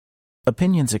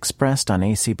Opinions expressed on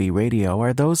ACB Radio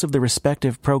are those of the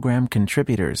respective program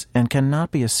contributors and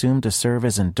cannot be assumed to serve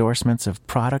as endorsements of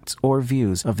products or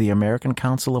views of the American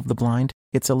Council of the Blind,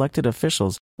 its elected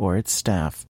officials, or its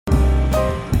staff.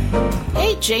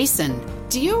 Hey, Jason,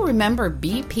 do you remember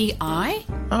BPI?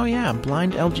 Oh yeah,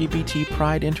 Blind LGBT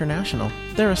Pride International.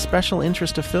 They're a special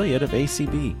interest affiliate of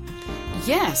ACB.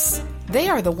 Yes, they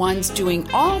are the ones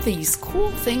doing all these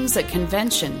cool things at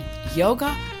convention: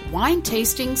 yoga, wine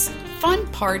tastings, fun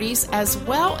parties, as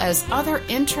well as other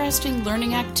interesting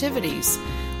learning activities.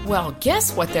 Well,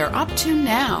 guess what they're up to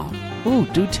now? Ooh,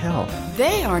 do tell.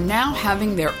 They are now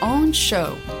having their own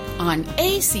show on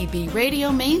ACB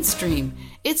Radio Mainstream.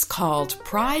 It's called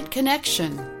Pride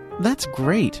Connection. That's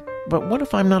great. But what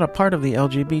if I'm not a part of the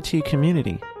LGBT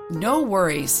community? No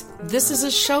worries. This is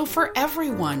a show for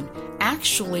everyone.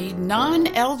 Actually,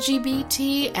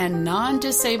 non-LGBT and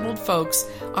non-disabled folks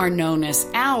are known as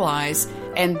allies,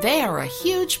 and they are a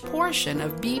huge portion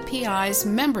of BPI's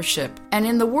membership. And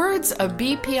in the words of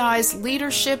BPI's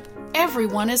leadership,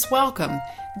 everyone is welcome.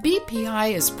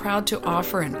 BPI is proud to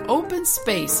offer an open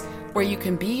space where you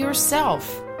can be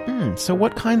yourself. So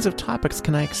what kinds of topics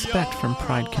can I expect from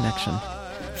Pride Connection?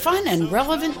 Fun and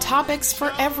relevant topics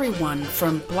for everyone,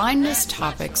 from blindness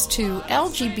topics to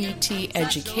LGBT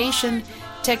education,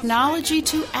 technology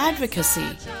to advocacy,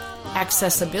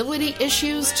 accessibility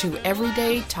issues to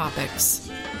everyday topics.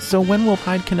 So when will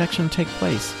Pride Connection take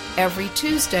place? Every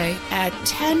Tuesday at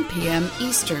 10 p.m.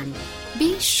 Eastern.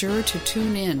 Be sure to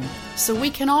tune in so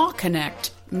we can all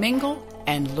connect, mingle,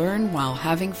 and learn while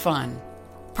having fun.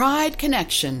 Pride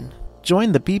Connection.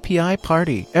 Join the BPI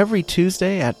party every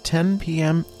Tuesday at 10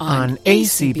 p.m. on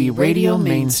ACB Radio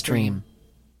Mainstream.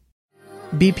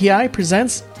 BPI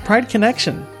presents Pride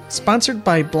Connection, sponsored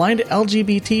by Blind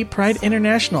LGBT Pride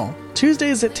International.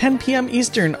 Tuesdays at 10 p.m.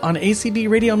 Eastern on ACB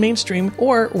Radio Mainstream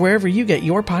or wherever you get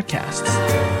your podcasts.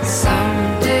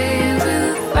 Someday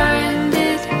we'll find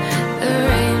it, the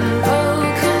rainbow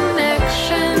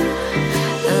connection,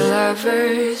 the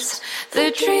lovers, the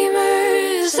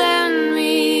dreamers, and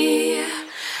me.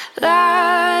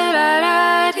 La da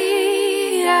da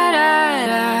dee da da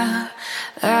da,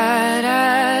 la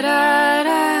da da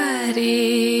da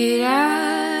dee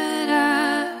da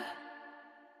da.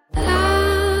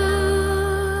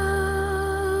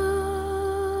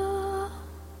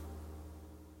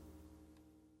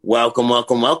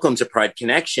 Welcome to Pride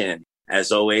Connection.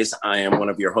 As always, I am one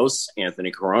of your hosts, Anthony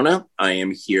Corona. I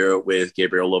am here with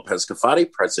Gabriel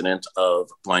Lopez-Cafati, president of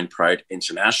Blind Pride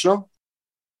International.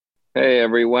 Hey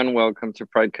everyone, welcome to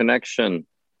Pride Connection.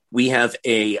 We have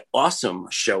an awesome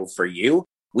show for you.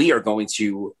 We are going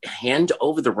to hand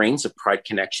over the reins of Pride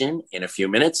Connection in a few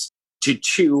minutes to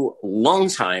two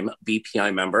longtime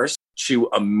BPI members, two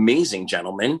amazing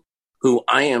gentlemen who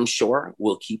I am sure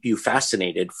will keep you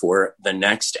fascinated for the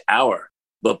next hour.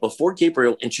 But before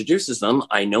Gabriel introduces them,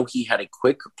 I know he had a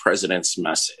quick president's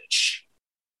message.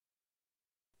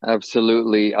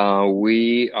 Absolutely.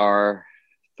 We are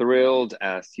thrilled.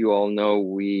 As you all know,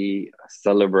 we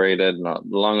celebrated not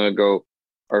long ago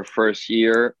our first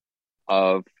year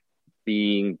of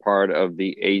being part of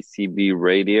the ACB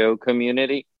radio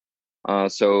community.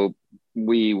 So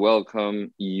we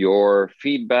welcome your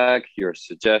feedback, your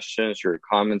suggestions, your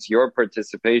comments, your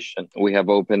participation. We have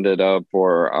opened it up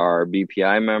for our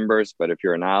BPI members, but if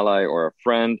you're an ally or a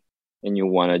friend and you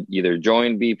want to either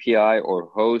join BPI or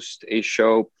host a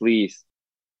show, please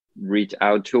reach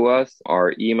out to us.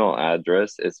 Our email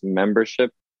address is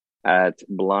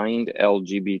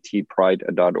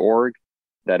membership@blindlgbtpride.org.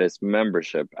 That is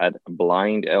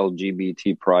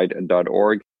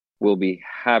membership@blindlgbtpride.org. We'll be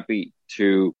happy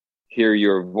to hear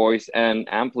your voice and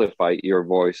amplify your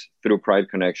voice through Pride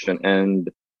Connection and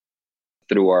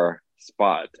through our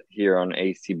spot here on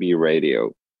ACB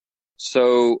Radio.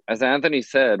 So, as Anthony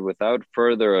said, without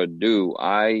further ado,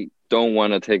 I don't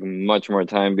want to take much more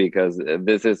time because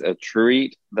this is a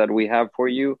treat that we have for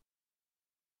you.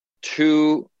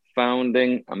 Two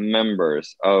founding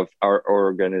members of our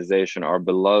organization, our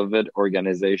beloved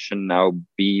organization, now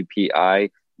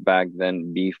BPI, back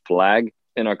then B-Flag,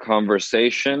 in a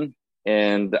conversation.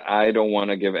 And I don't want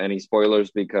to give any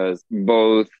spoilers because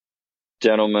both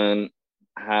gentlemen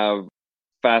have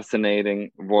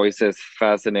fascinating voices,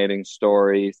 fascinating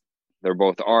stories. They're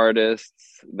both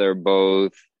artists. They're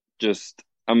both just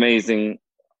amazing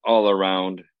all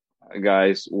around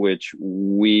guys, who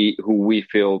we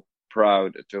feel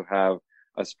proud to have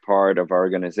as part of our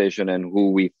organization and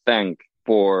who we thank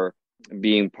for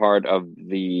being part of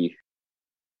the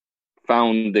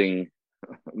founding,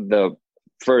 the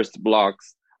first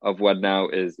blocks of what now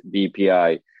is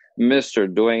BPI.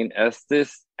 Mr. Dwayne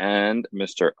Estes and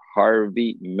Mr.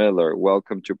 Harvey Miller.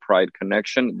 Welcome to Pride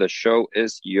Connection. The show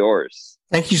is yours.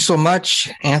 Thank you so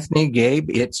much, Anthony,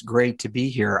 Gabe. It's great to be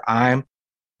here. I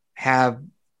have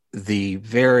the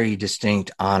very distinct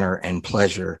honor and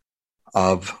pleasure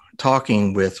of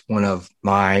talking with one of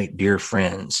my dear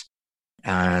friends,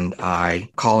 and I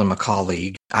call him a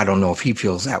colleague. I don't know if he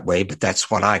feels that way, but that's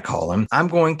what I call him. I'm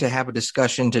going to have a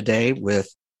discussion today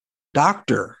with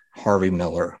Dr. Harvey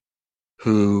Miller,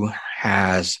 who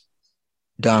has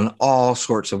done all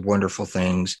sorts of wonderful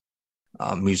things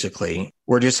musically.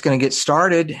 We're just going to get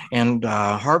started. And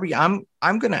Harvey, I'm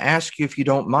going to ask you, if you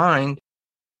don't mind,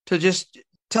 to just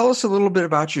tell us a little bit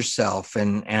about yourself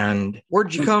and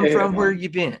where'd you come from, where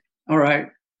you've been. All right.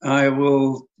 I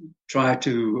will try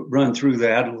to run through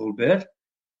that a little bit.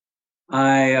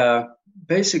 I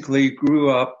basically grew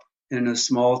up in a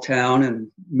small town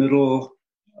in middle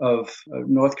of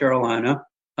North Carolina.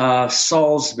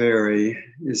 Salisbury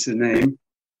is the name,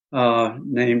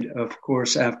 named, of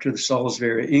course, after the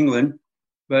Salisbury, England.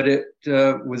 But it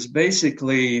was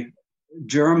basically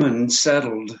German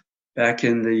settled back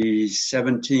in the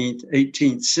 17th,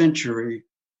 18th century.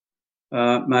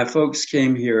 My folks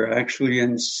came here actually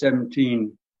in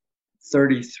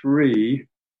 1733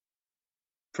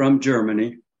 from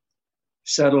Germany,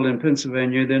 settled in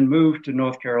Pennsylvania, then moved to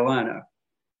North Carolina.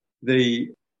 The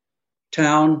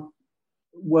town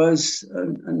was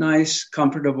a nice,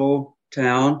 comfortable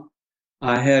town.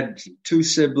 I had two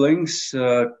siblings,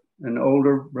 an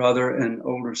older brother and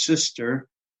older sister.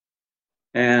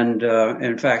 And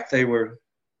in fact, they were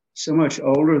so much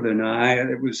older than I.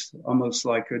 It was almost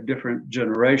like a different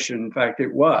generation. In fact,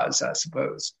 it was, I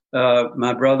suppose.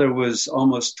 My brother was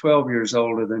almost 12 years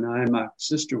older than I. My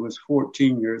sister was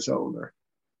 14 years older.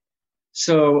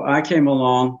 So I came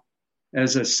along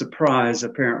as a surprise,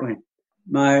 apparently.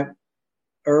 My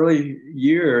early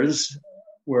years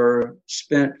were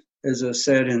spent, as I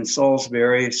said, in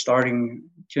Salisbury, starting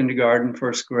kindergarten,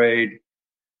 first grade.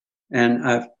 And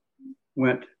I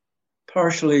went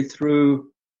partially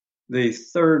through the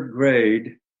third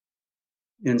grade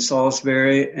in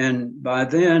Salisbury. And by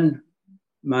then,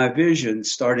 my vision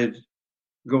started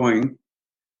going.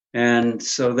 And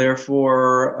so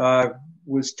therefore, I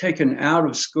was taken out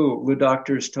of school. The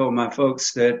doctors told my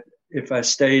folks that if I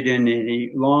stayed in any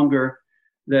longer,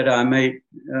 that I may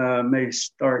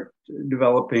start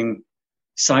developing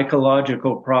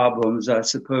psychological problems, I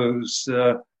suppose,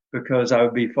 because I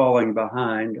would be falling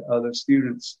behind other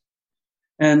students.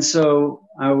 And so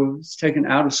I was taken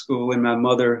out of school, and my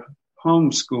mother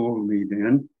homeschooled me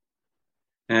then.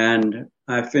 And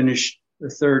I finished the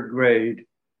third grade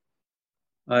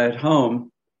at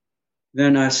home.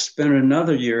 Then I spent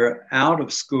another year out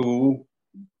of school,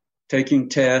 taking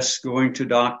tests, going to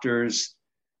doctors,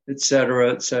 et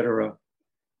cetera, et cetera.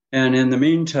 And in the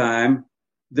meantime,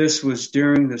 this was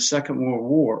during the Second World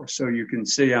War. So you can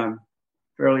see I'm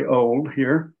fairly old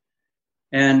here.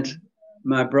 And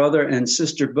my brother and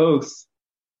sister both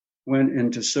went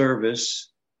into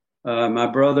service. My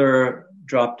brother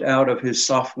dropped out of his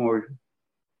sophomore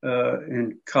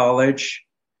in college,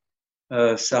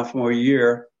 sophomore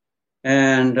year,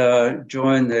 and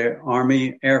joined the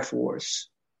Army Air Force.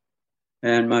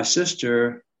 And my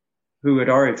sister, who had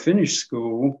already finished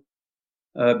school,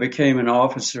 became an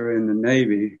officer in the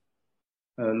Navy,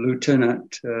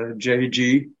 Lieutenant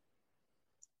J.G.,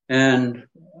 and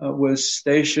was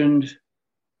stationed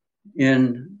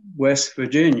in West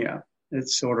Virginia.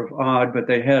 It's sort of odd, but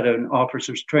they had an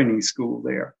officers training school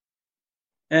there.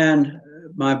 And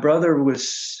my brother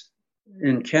was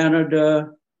in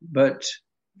Canada, but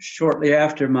shortly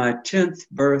after my 10th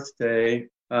birthday,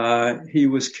 he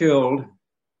was killed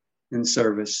in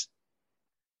service.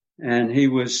 And he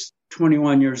was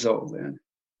 21 years old then.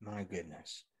 My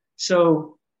goodness.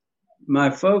 So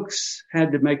my folks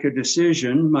had to make a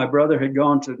decision. My brother had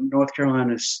gone to North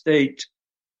Carolina State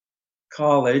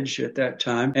College at that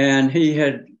time, and he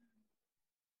had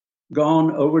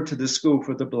gone over to the School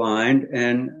for the Blind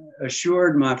and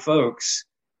assured my folks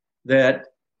that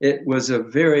it was a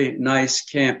very nice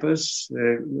campus.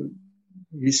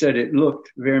 He said it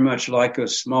looked very much like a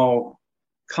small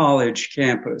college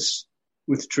campus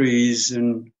with trees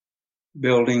and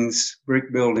buildings,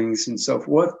 brick buildings and so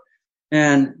forth,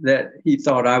 and that he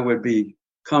thought I would be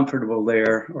comfortable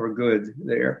there or good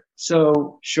there.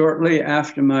 So shortly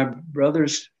after my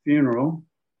brother's funeral,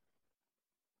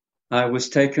 I was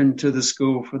taken to the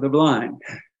School for the Blind.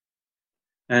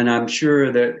 And I'm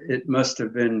sure that it must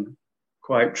have been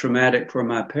quite traumatic for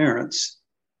my parents.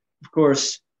 Of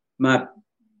course, my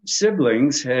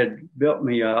siblings had built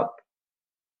me up,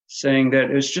 saying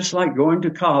that it's just like going to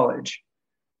college.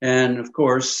 And of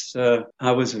course,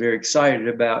 I was very excited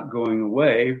about going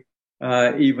away,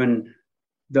 even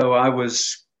though I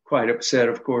was quite upset,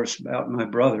 of course, about my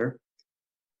brother.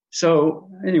 So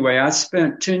anyway, I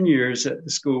spent 10 years at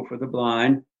the School for the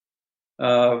Blind.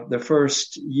 The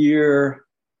first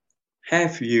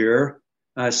half year,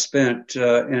 I spent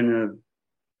in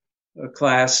a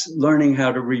class learning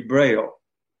how to read Braille.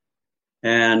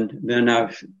 And then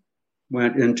I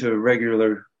went into a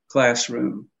regular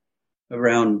classroom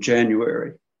around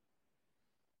January.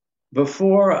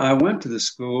 Before I went to the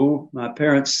school, my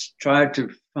parents tried to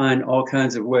find all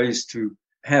kinds of ways to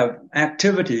have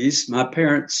activities. My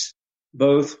parents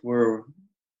both were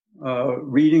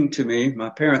reading to me.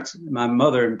 My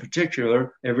mother in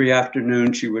particular, every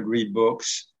afternoon she would read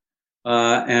books.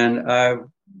 And I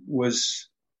was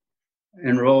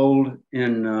enrolled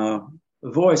in a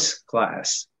voice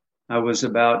class. I was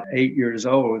about 8 years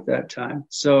old at that time.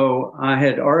 So I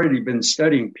had already been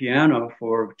studying piano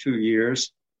for 2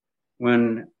 years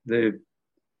when the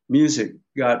music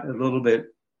got a little bit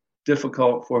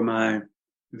difficult for my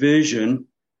vision.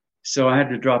 So I had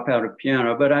to drop out of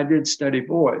piano, but I did study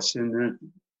voice. And then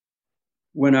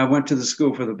when I went to the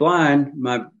School for the Blind,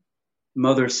 my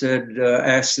mother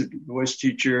asked the voice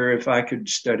teacher if I could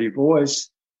study voice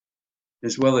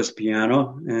as well as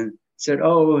piano, and said,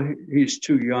 oh, he's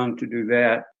too young to do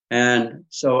that. And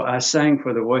so I sang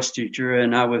for the voice teacher,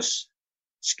 and I was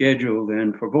scheduled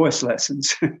in for voice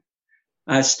lessons.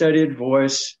 I studied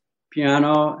voice,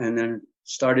 piano, and then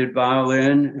started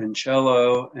violin and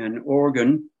cello and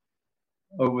organ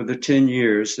over the 10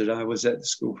 years that I was at the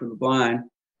School for the Blind.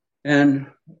 And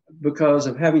because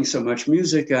of having so much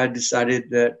music, I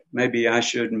decided that maybe I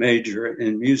should major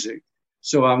in music.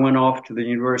 So I went off to the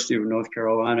University of North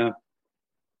Carolina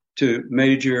to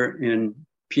major in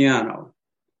piano.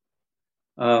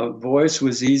 Voice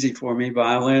was easy for me.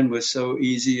 Violin was so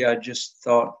easy. I just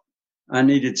thought I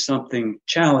needed something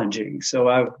challenging. So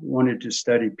I wanted to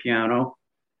study piano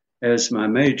as my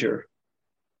major.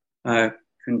 I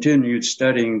continued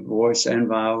studying voice and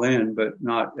violin, but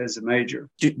not as a major.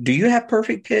 Do you have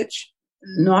perfect pitch?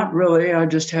 Not really. I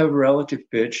just have relative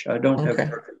pitch. I don't have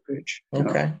perfect pitch.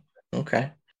 Okay. No.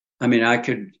 Okay. I mean, I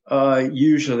could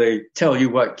usually tell you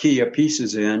what key a piece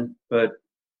is in, but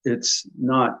it's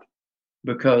not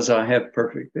because I have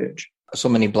perfect pitch. So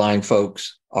many blind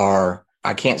folks are,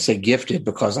 I can't say gifted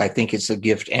because I think it's a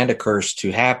gift and a curse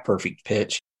to have perfect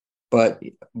pitch, but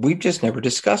we've just never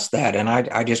discussed that. And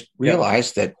I just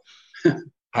realized that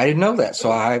I didn't know that.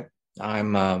 So I'm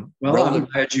I'm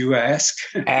glad you asked.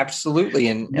 Absolutely.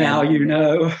 And now you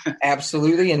know.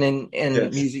 Absolutely. And in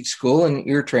music school and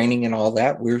ear training and all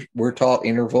that, we're taught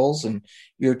intervals and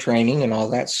ear training and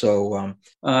all that. So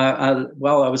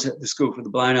while I was at the School for the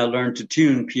Blind, I learned to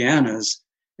tune pianos,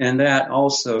 and that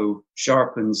also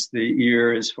sharpens the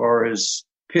ear as far as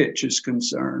pitch is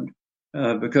concerned,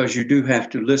 because you do have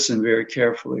to listen very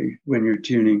carefully when you're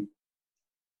tuning.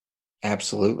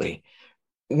 Absolutely.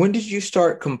 When did you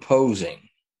start composing?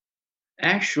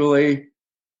 Actually,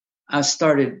 I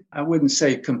wouldn't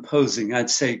say composing, I'd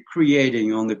say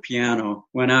creating on the piano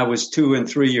when I was 2 and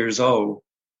 3 years old.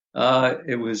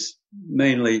 It was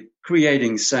mainly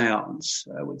creating sounds,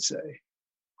 I would say.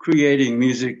 Creating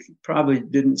music probably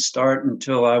didn't start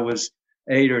until I was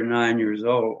 8 or 9 years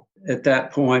old. At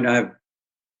that point, I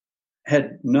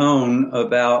had known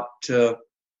about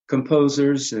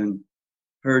composers and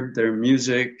heard their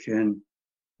music and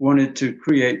wanted to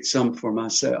create some for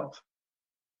myself.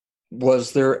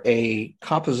 Was there a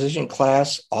composition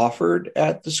class offered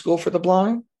at the School for the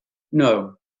Blind?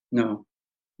 No,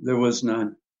 there was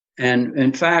none. And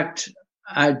in fact,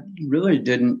 I really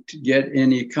didn't get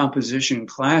any composition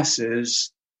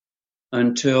classes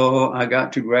until I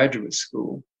got to graduate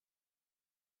school.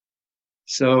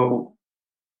 So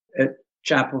at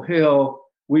Chapel Hill,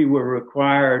 we were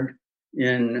required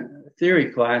in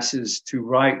theory classes to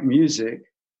write music.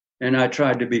 And I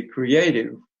tried to be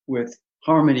creative with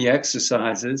harmony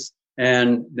exercises.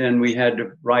 And then we had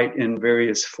to write in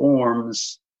various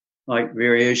forms, like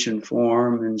variation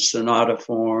form and sonata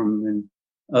form and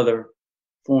other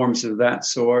forms of that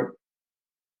sort.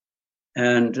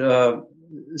 And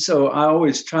so I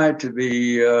always tried to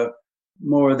be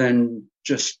more than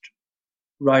just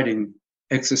writing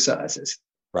exercises.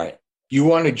 Right. You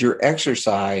wanted your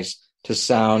exercise to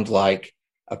sound like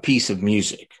a piece of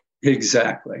music.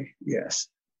 Exactly. Yes.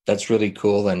 That's really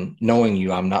cool. And knowing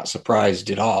you, I'm not surprised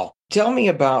at all. Tell me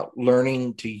about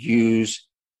learning to use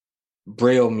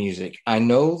Braille music. I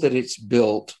know that it's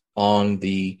built on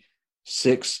the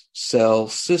 6-cell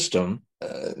system,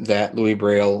 that Louis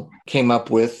Braille came up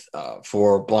with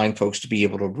for blind folks to be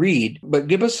able to read. But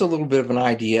give us a little bit of an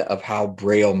idea of how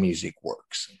Braille music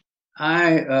works.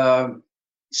 I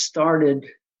started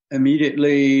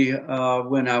immediately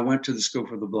when I went to the School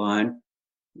for the Blind,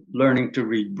 learning to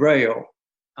read Braille.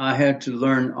 I had to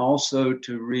learn also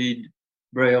to read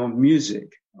Braille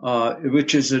music,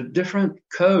 which is a different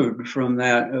code from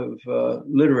that of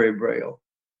literary Braille.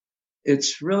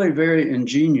 It's really very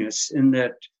ingenious in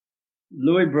that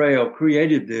Louis Braille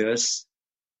created this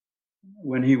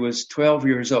when he was 12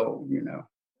 years old, you know.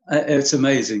 It's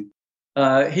amazing.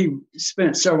 He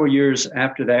spent several years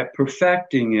after that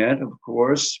perfecting it, of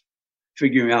course,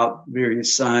 figuring out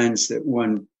various signs that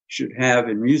one should have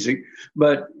in music.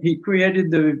 But he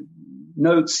created the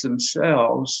notes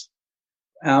themselves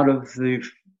out of the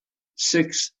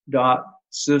 6-dot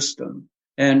system.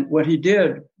 And what he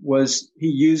did was he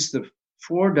used the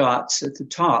 4 dots at the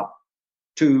top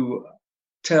to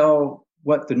tell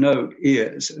what the note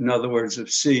is. In other words, of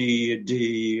C, a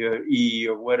D, or E,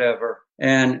 or whatever.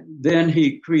 And then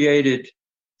he created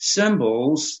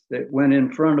symbols that went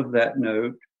in front of that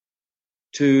note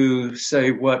to say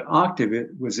what octave it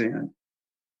was in,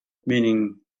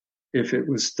 meaning if it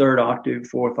was 3rd octave,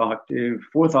 4th octave.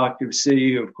 4th octave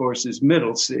C, of course, is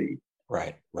middle C.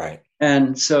 Right.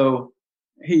 And so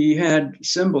he had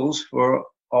symbols for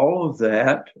all of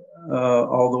that,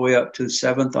 all the way up to the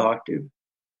 7th octave.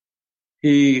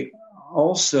 He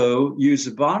also used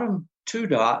the bottom 2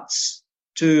 dots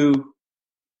to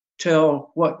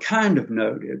tell what kind of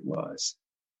note it was.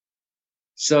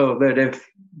 So that if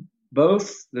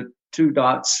both the 2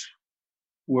 dots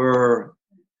were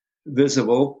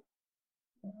visible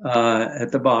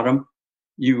at the bottom,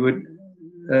 you would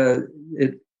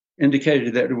it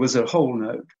indicated that it was a whole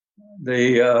note.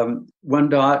 The 1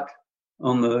 dot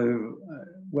on the,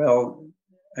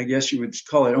 I guess you would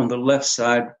call it on the left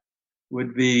side,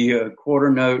 would be a quarter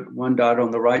note. 1 dot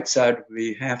on the right side would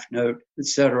be half note,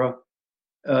 etc.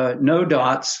 No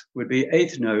dots would be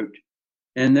 8th note.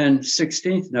 And then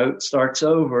 16th note starts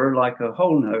over like a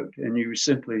whole note. And you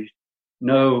simply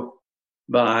know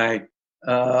by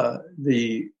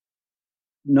the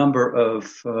number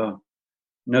of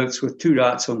notes with 2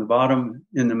 dots on the bottom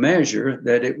in the measure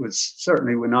that it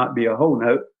certainly would not be a whole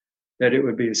note, that it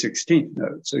would be a 16th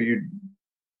note. So you'd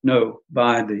know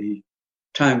by the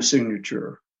time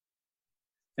signature.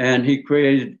 And he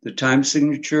created the time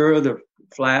signature, the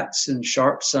flats and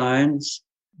sharp signs,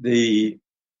 the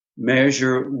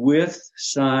measure width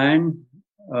sign,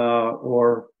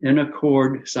 or in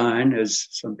accord sign, as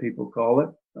some people call it.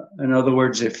 In other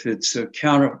words, if it's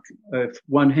if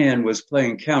one hand was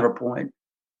playing counterpoint,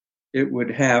 it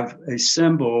would have a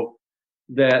symbol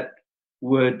that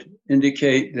would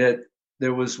indicate that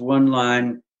there was one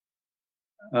line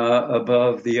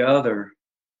above the other,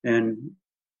 and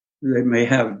they may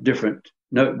have different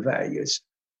note values.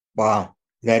 Wow,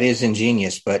 that is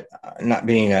ingenious, but not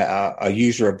being a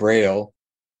user of Braille,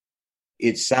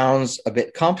 it sounds a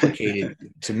bit complicated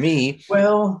to me.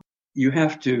 Well, you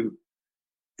have to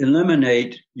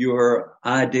eliminate your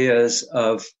ideas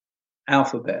of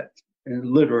alphabet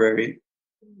in literary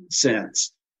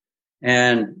sense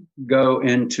and go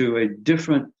into a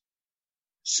different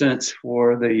sense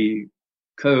for the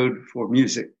code for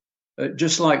music.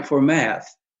 Just like for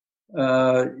math,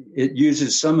 it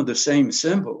uses some of the same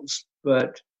symbols,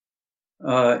 but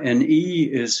an E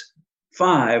is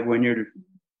 5 when you're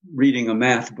reading a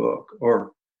math book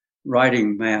or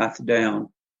writing math down.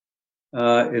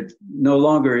 It no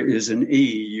longer is an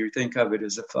E. You think of it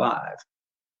as a 5.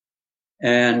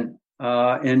 And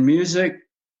in music,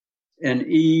 an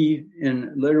E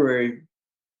in literary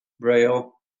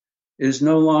Braille is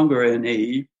no longer an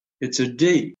E. It's a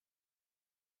D.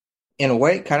 In a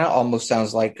way, it kind of almost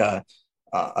sounds like a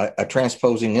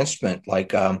transposing instrument,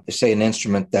 like say an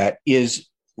instrument that is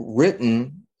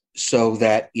written so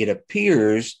that it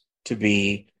appears to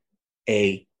be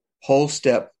a whole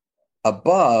step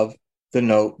above the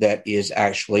note that is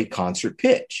actually concert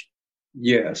pitch.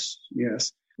 Yes.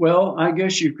 Well, I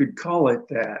guess you could call it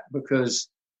that, because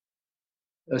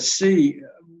a C,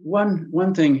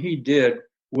 one thing he did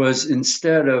was,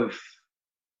 instead of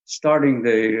starting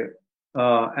the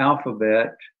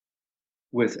alphabet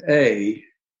with A,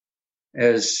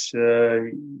 as in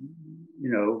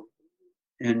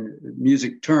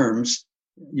music terms,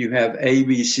 you have A,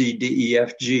 B, C, D, E,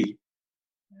 F, G.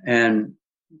 And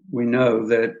we know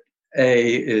that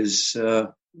A is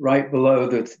right below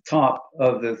the top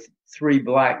of the 3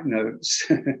 black notes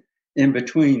in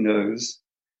between those.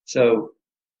 So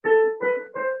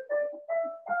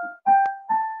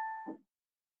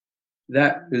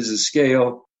that is a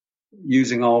scale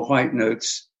using all white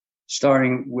notes,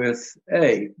 starting with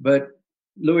A. But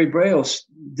Louis Braille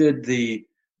did the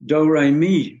do, re,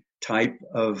 mi type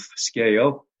of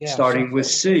scale, starting with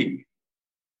C.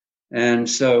 And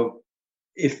so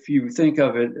if you think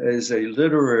of it as a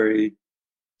literary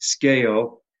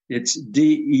scale, it's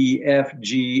D, E, F,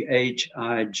 G, H,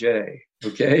 I, J.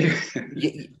 Okay?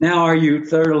 Now are you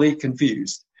thoroughly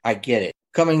confused? I get it.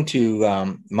 Coming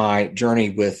to my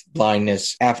journey with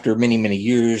blindness after many, many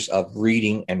years of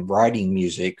reading and writing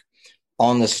music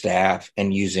on the staff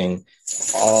and using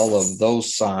all of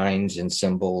those signs and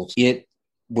symbols, it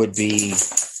would be,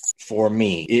 for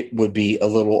me, it would be a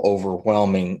little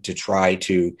overwhelming to try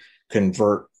to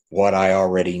convert what I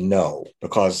already know.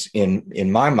 Because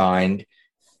in my mind,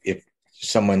 if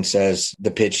someone says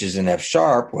the pitch is in F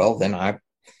sharp, well, then I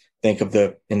think of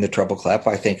in the treble clef,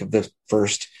 I think of the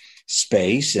first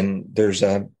space, and there's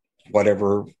a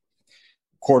whatever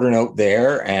quarter note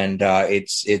there, and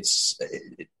it's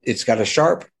got a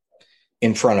sharp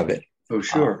in front of it. Oh,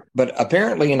 sure. But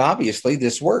apparently and obviously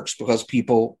this works because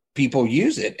people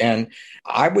use it. And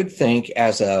I would think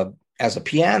as a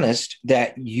pianist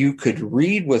that you could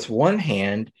read with one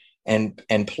hand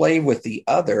and play with the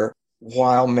other,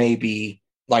 while maybe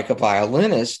like a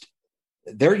violinist,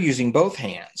 they're using both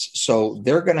hands. So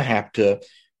they're going to have to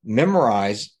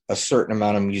memorize a certain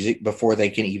amount of music before they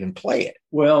can even play it.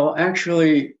 Well,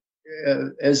 actually,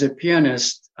 as a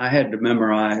pianist, I had to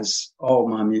memorize all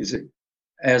my music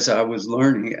as I was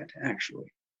learning it,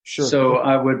 actually. Sure. So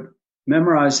I would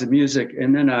memorize the music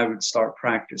and then I would start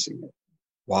practicing it.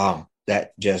 Wow.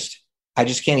 I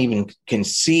just can't even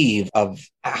conceive of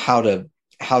how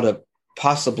to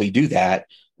possibly do that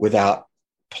without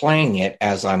playing it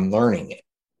as I'm learning it.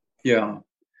 Yeah.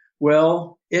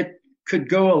 Well, it could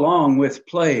go along with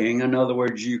playing. In other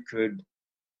words, you could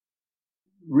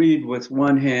read with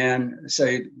one hand,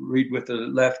 say read with the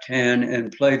left hand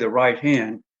and play the right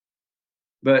hand.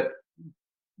 But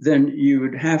then you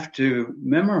would have to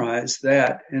memorize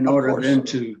that in order then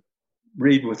to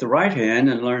read with the right hand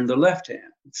and learn the left hand.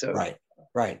 So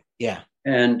right, yeah.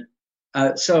 And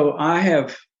so I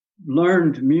have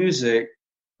learned music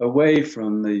away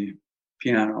from the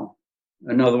piano.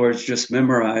 In other words, just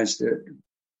memorized it.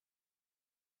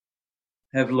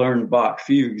 Have learned Bach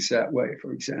fugues that way,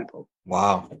 for example.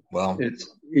 Wow. Well,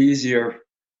 it's easier.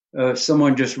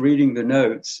 Someone just reading the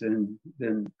notes, and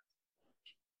then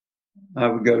I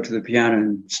would go to the piano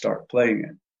and start playing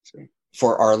it. So.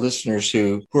 For our listeners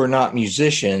who are not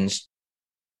musicians,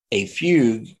 a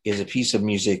fugue is a piece of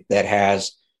music that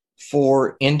has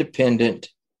 4 independent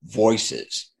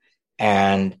voices,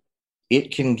 and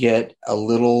it can get a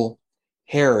little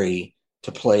hairy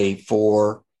to play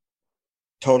 4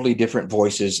 totally different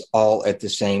voices all at the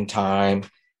same time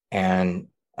and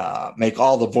make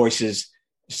all the voices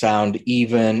sound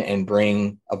even and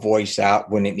bring a voice out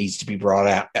when it needs to be brought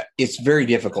out. It's very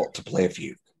difficult to play a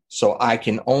fugue. So I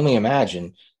can only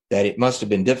imagine that it must have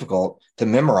been difficult to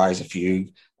memorize a fugue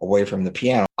away from the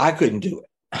piano. I couldn't do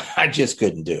it. I just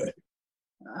couldn't do it.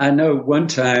 I know one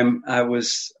time I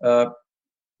was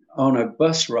on a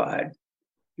bus ride.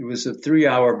 It was a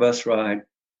 3-hour bus ride.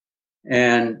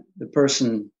 And the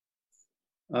person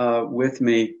with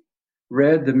me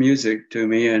read the music to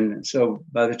me. And so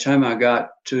by the time I got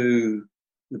to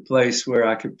the place where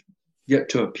I could get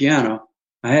to a piano,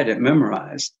 I had it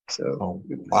memorized. So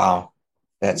wow.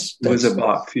 It was a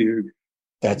Bach fugue.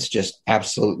 That's just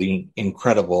absolutely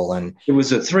incredible. And it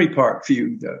was a 3-part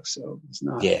fugue though, so it's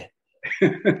not. Yeah.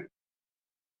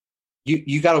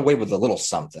 You got away with a little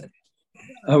something.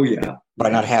 Oh yeah. By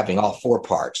not having all 4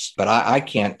 parts. But I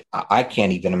can't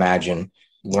even imagine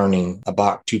learning a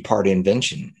Bach 2-part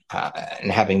invention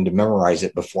and having to memorize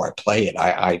it before I play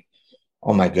it.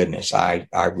 Oh my goodness, I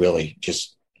really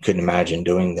just couldn't imagine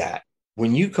doing that.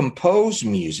 When you compose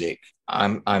music,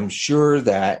 I'm sure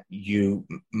that you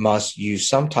must use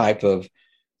some type of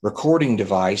recording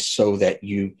device so that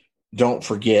you don't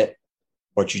forget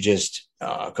what you just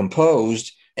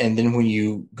composed. And then when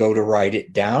you go to write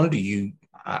it down,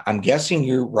 I'm guessing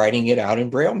you're writing it out in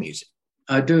Braille music.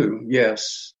 I do,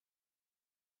 yes.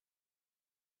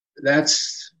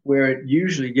 That's where it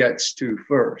usually gets to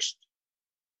first.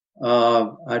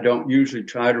 I don't usually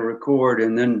try to record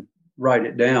and then write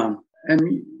it down.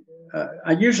 And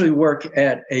I usually work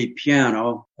at a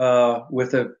piano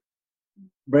with a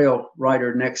Braille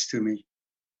writer next to me.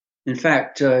 In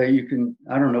fact, I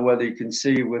don't know whether you can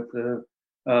see with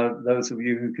those of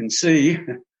you who can see,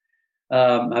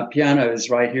 my piano is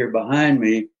right here behind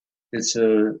me. It's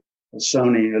a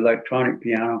Sony electronic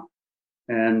piano.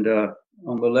 And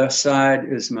on the left side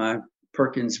is my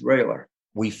Perkins Brailer.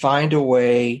 We find a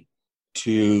way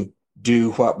to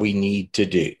do what we need to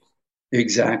do.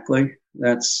 Exactly.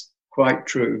 That's quite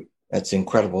true. That's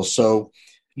incredible. So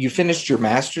you finished your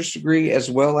master's degree as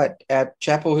well at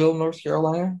Chapel Hill, North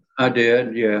Carolina? I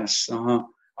did, yes.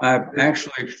 I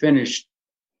actually finished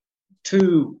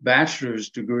 2 bachelor's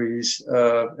degrees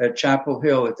at Chapel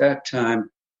Hill. At that time,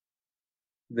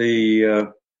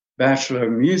 the Bachelor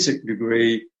of Music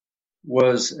degree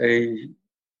was a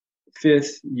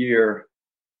 5th-year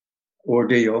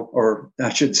ordeal, or I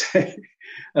should say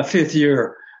a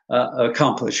 5th-year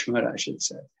accomplishment, I should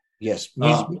say. Yes,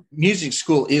 music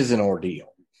school is an ordeal.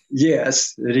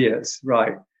 Yes, it is,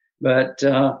 right. But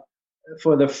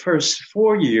for the first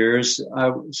 4 years,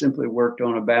 I simply worked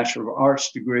on a Bachelor of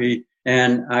Arts degree,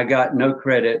 and I got no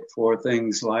credit for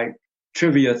things like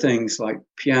trivia, things like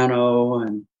piano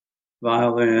and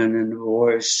violin and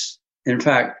voice. In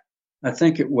fact, I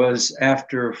think it was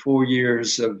after 4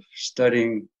 years of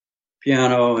studying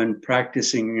piano and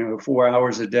practicing, 4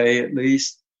 hours a day at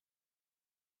least,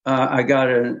 I got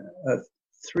a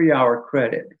 3-hour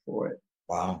credit for it.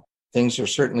 Wow. Things are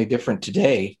certainly different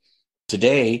today.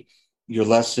 Today, your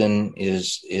lesson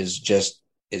is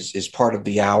part of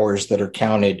the hours that are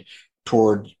counted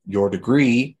toward your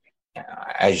degree.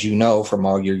 As you know from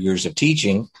all your years of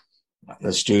teaching,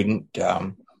 the student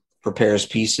prepares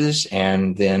pieces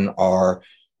and then are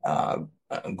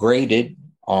graded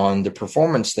on the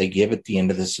performance they give at the end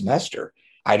of the semester.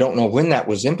 I don't know when that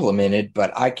was implemented,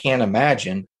 but I can't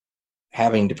imagine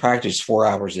having to practice 4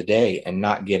 hours a day and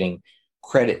not getting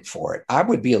credit for it. I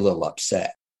would be a little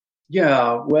upset.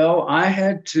 Yeah, well, I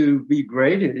had to be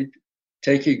graded,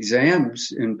 take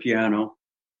exams in piano,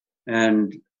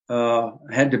 and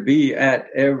had to be at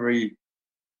every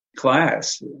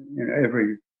class,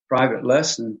 every private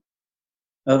lesson.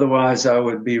 Otherwise, I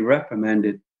would be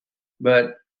reprimanded.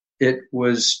 But it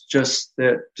was just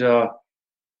that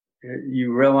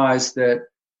you realize that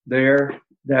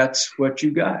that's what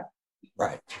you got.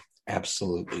 Right.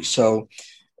 Absolutely. So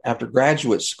after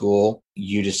graduate school,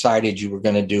 you decided you were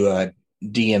going to do a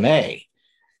DMA.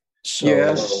 So,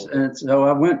 yes. And so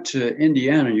I went to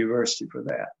Indiana University for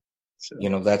that. So,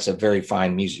 that's a very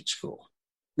fine music school.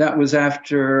 That was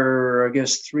after, I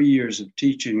guess, 3 years of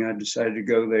teaching. I decided to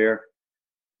go there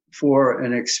for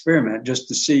an experiment just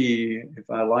to see if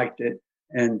I liked it.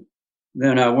 And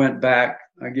then I went back,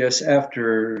 I guess,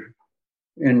 after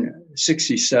in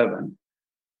 67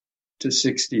 to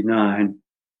 69.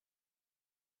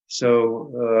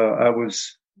 So I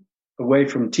was away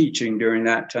from teaching during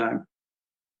that time.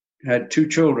 Had 2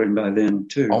 children by then,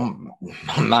 too. Oh,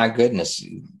 my goodness.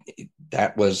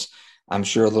 That was, I'm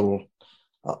sure, a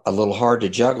little hard to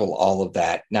juggle all of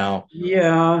that. Now,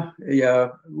 yeah.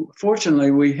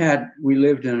 Fortunately, we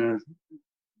lived in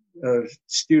a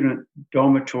student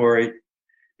dormitory,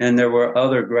 and there were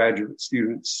other graduate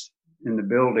students in the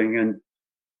building, and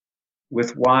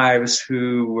with wives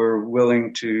who were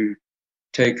willing to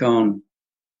take on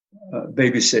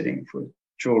babysitting for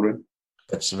children.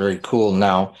 That's very cool.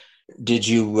 Now, did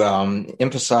you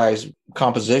emphasize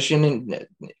composition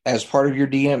as part of your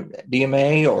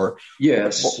DMA, or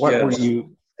yes? What were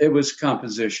you? It was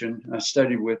composition. I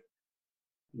studied with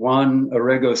Juan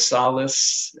Arrigo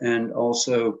Salas and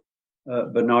also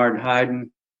Bernard Haydn.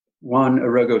 Juan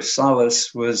Arrigo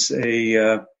Salas was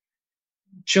a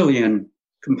Chilean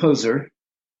composer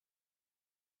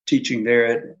teaching there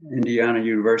at Indiana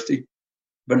University.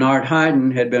 Bernard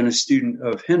Haydn had been a student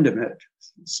of Hindemith,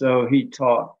 so he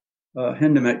taught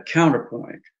Hindemith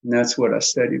counterpoint, and that's what I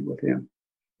studied with him.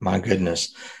 My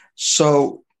goodness.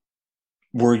 So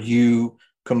were you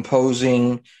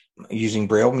composing using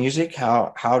Braille music?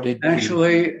 How did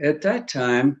Actually, at that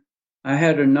time, I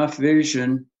had enough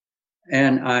vision,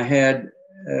 and I had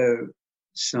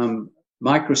some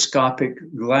microscopic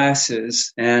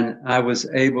glasses, and I was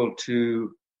able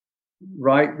to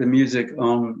write the music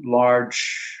on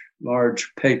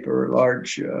large paper,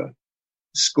 large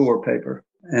score paper.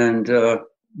 And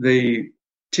the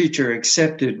teacher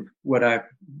accepted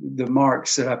the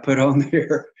marks that I put on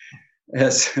there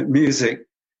as music.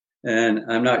 And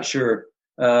I'm not sure.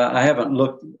 I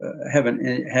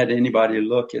haven't had anybody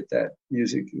look at that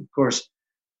music. Of course,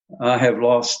 I have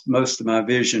lost most of my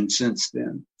vision since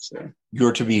then. So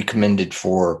you're to be commended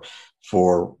for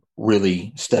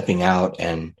really stepping out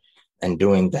and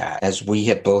doing that. As we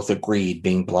have both agreed,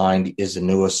 being blind is a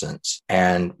nuisance.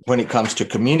 And when it comes to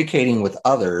communicating with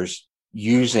others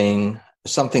using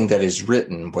something that is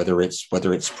written, whether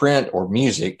it's print or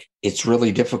music, it's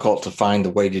really difficult to find the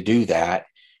way to do that.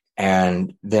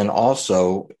 And then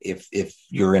also, if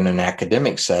you're in an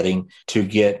academic setting, to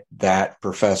get that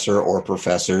professor or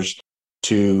professors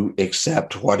to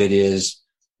accept what it is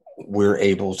we're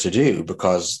able to do,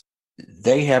 because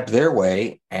they have their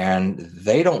way and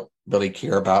they don't really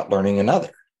care about learning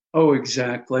another. Oh,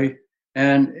 exactly.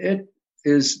 And it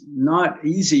is not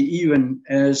easy, even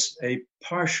as a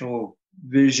partial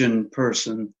vision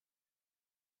person,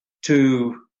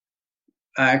 to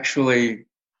actually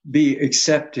be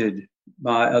accepted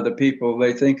by other people.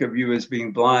 They think of you as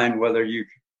being blind, whether you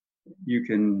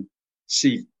can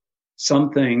see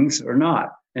some things or not.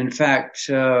 In fact,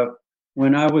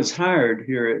 when I was hired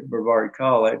here at Brevard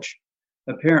College,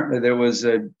 apparently there was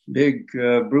a big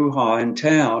brouhaha in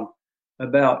town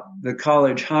about the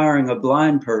college hiring a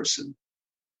blind person.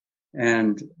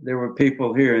 And there were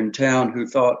people here in town who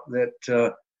thought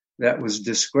that that was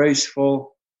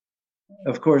disgraceful.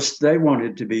 Of course, they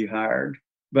wanted to be hired,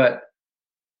 but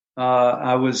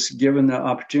I was given the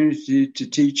opportunity to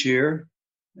teach here,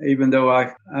 even though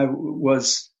I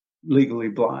was legally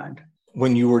blind.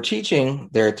 When you were teaching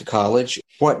there at the college,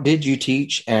 what did you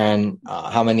teach, and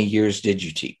how many years did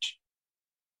you teach?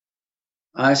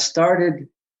 I started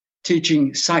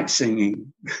teaching sight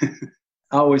singing.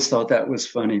 I always thought that was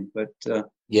funny, but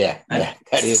yeah,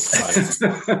 that is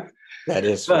funny. That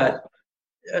is funny. But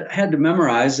I had to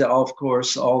memorize, of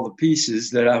course, all the pieces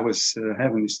that I was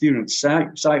having the students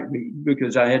sight read,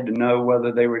 because I had to know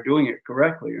whether they were doing it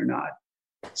correctly or not.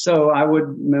 So I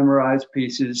would memorize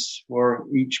pieces for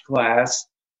each class.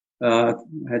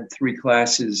 Had 3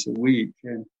 classes a week,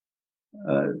 and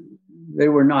they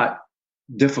were not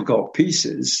difficult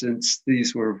pieces, since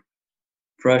these were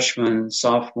freshman,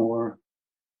 sophomore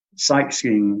sight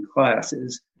singing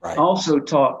classes. Right. Also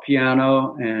taught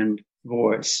piano and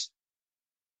voice.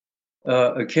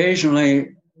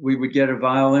 Occasionally we would get a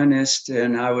violinist,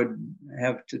 and I would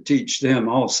have to teach them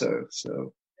also.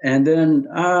 So, and then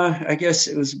I guess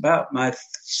it was about my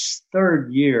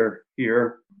 3rd year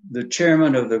here, the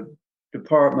chairman of the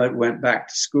department went back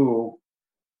to school,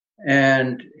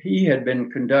 and he had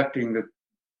been conducting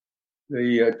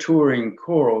the touring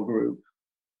choral group,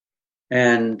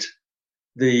 and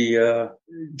the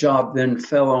job then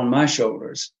fell on my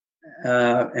shoulders.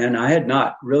 And I had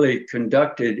not really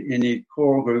conducted any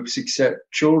choral groups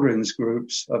except children's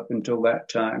groups up until that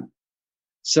time.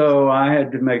 So I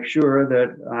had to make sure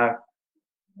that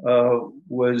I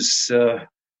was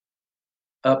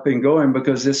up and going,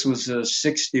 because this was a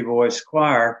 60-voice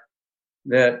choir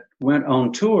that went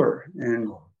on tour.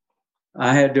 And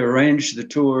I had to arrange the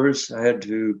tours. I had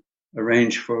to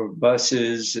arrange for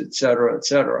buses, et cetera, et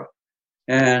cetera.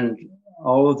 And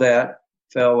all of that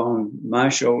fell on my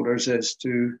shoulders as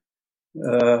to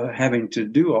having to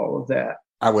do all of that.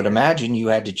 I would imagine you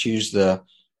had to choose the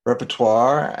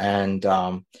repertoire, and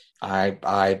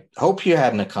I hope you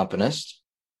had an accompanist.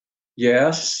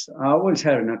 Yes, I always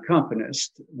had an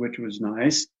accompanist, which was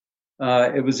nice.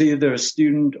 It was either a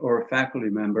student or a faculty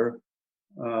member,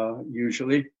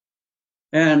 usually.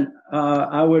 And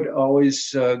I would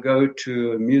always go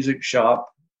to a music shop,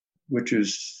 which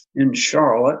is in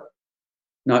Charlotte,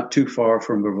 not too far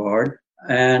from Brevard.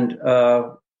 And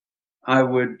I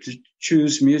would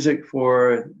choose music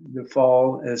for the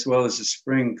fall as well as the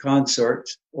spring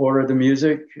concerts, order the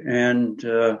music, and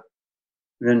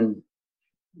then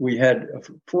we had,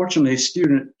 fortunately,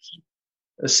 student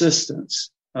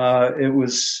assistants. It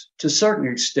was, to a certain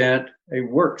extent, a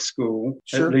work school.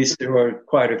 Sure. At least there were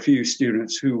quite a few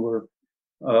students who were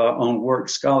on work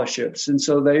scholarships. And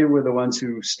so they were the ones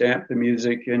who stamped the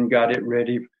music and got it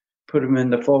ready, put them in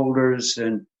the folders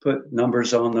and put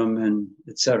numbers on them, and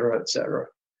et cetera, et cetera.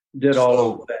 Did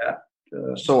all of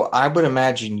that. So I would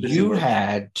imagine you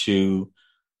had to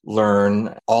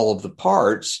learn all of the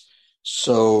parts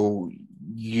so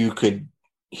you could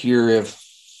hear if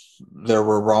there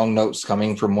were wrong notes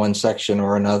coming from one section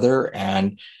or another.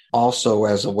 And also,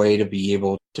 as a way to be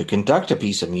able to conduct a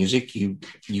piece of music,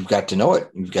 you've got to know it.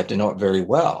 You've got to know it very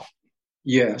well.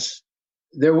 Yes.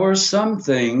 There were some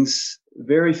things,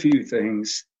 very few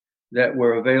things, that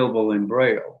were available in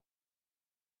Braille.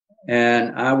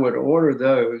 And I would order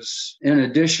those. In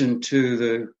addition to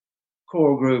the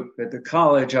choral group at the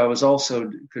college, I was also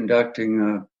conducting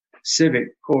a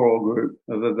civic choral group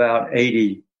of about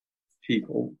 80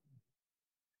 people.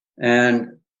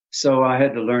 And so I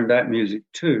had to learn that music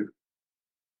too.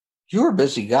 You're a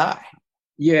busy guy.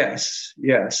 Yes,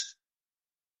 yes.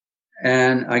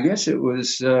 And I guess it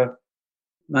was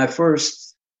my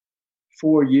first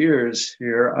 4 years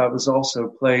here. I was also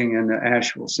playing in the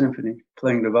Asheville Symphony,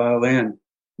 playing the violin,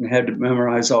 and had to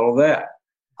memorize all of that.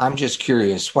 I'm just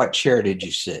curious, what chair did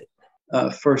you sit?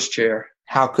 First chair.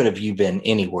 How could have you been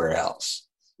anywhere else?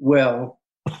 Well,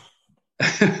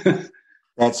 that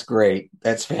That's great.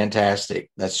 That's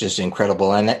fantastic. That's just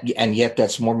incredible. And yet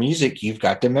that's more music you've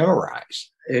got to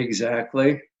memorize.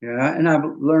 Exactly. Yeah. And I've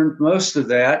learned most of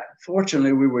that.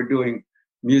 Fortunately, we were doing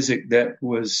music that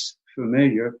was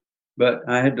familiar, but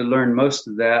I had to learn most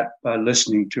of that by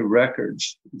listening to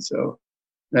records. And so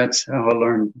that's how I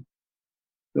learned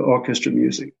the orchestra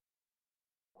music.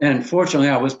 And fortunately,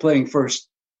 I was playing first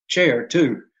chair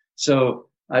too. So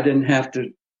I didn't have to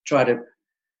try to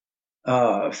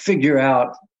figure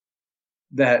out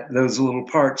those little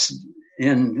parts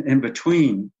in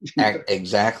between.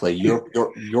 Exactly. Your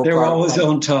they were always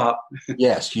on top.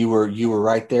 Yes, you were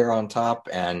right there on top,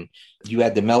 and you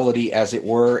had the melody, as it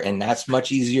were, and that's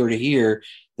much easier to hear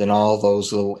than all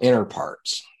those little inner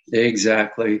parts.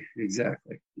 Exactly.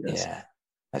 Yes. Yeah,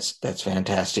 that's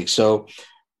fantastic. So,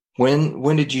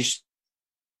 when did you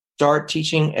start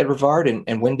teaching at Brevard,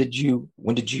 and when did you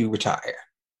retire?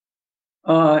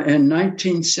 In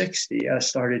 1960, I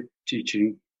started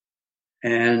teaching,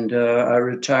 and I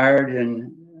retired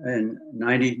in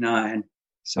 99.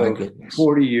 So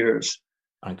 40 years.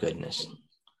 My goodness,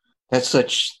 that's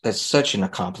such an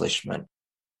accomplishment.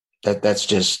 That's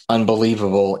just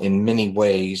unbelievable in many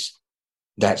ways.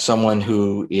 That someone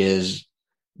who is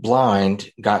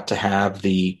blind got to have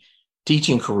the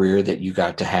teaching career that you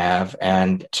got to have,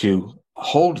 and to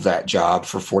hold that job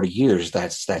for 40 years.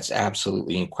 That's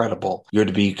absolutely incredible. You're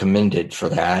to be commended for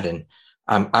that. And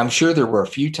I'm sure there were a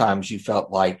few times you felt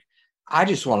like, I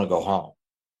just want to go home.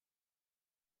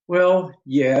 Well,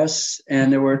 yes.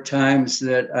 And there were times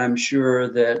that I'm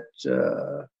sure that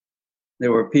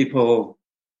there were people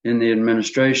in the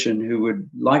administration who would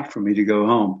like for me to go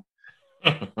home.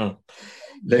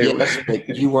 Yes, but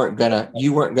you weren't gonna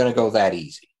go that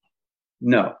easy.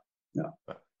 No.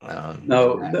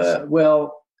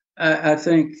 Well, I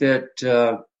think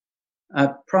that I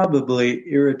probably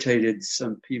irritated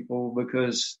some people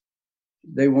because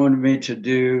they wanted me to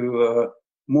do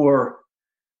more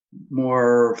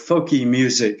folky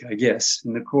music, I guess,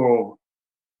 in the choral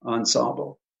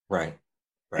ensemble. Right.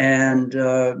 And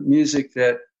music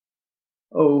that,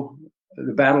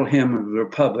 the Battle Hymn of the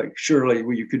Republic. Surely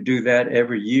you could do that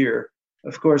every year.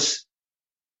 Of course,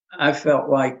 I felt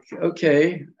like,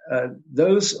 okay,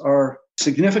 those are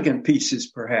significant pieces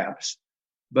perhaps,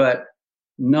 but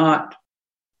not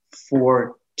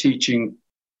for teaching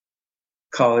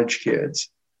college kids.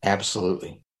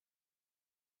 Absolutely.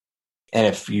 And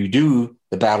if you do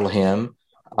the Battle Hymn,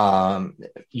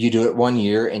 you do it 1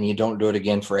 year and you don't do it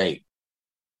again for 8.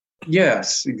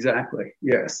 Yes, exactly.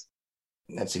 Yes.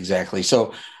 That's exactly.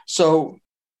 So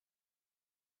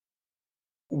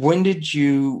when did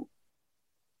you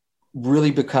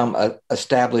really become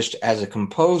established as a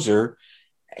composer?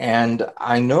 And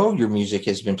I know your music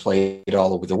has been played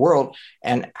all over the world.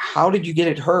 And how did you get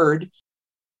it heard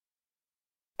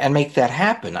and make that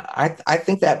happen? I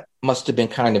think that must have been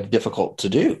kind of difficult to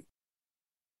do.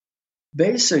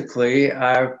 Basically,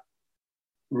 I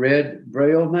read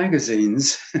Braille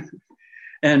magazines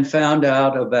and found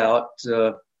out about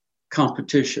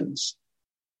competitions.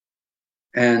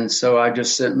 And so I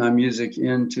just sent my music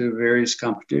into various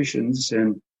competitions.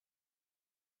 And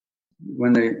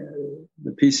when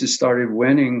the pieces started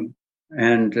winning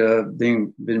and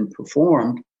being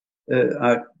performed,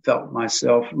 I felt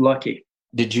myself lucky.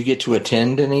 Did you get to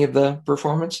attend any of the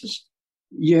performances?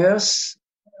 Yes.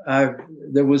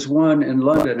 There was one in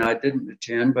London I didn't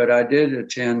attend, but I did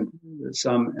attend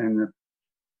some in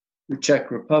the Czech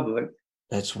Republic.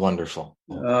 That's wonderful.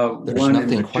 There's one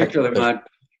nothing in particular, my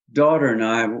daughter and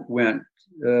I went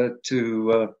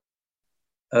to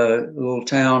a little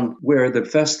town where the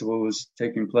festival was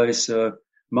taking place,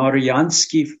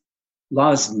 Mariánský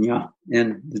Lázně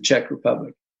in the Czech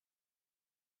Republic.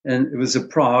 And it was a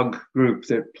Prague group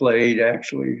that played,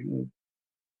 actually,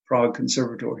 Prague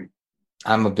Conservatory.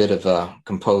 I'm a bit of a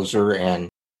composer and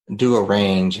do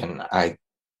arrange, and I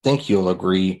think you'll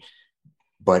agree.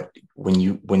 But when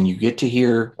you get to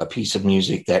hear a piece of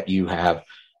music that you have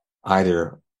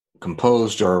either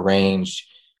composed or arranged,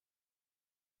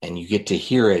 and you get to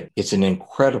hear it, it's an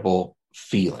incredible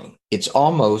feeling. It's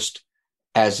almost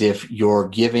as if you're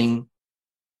giving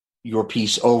your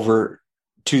piece over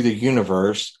to the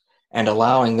universe and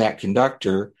allowing that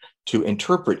conductor to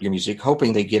interpret your music,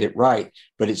 hoping they get it right.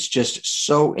 But it's just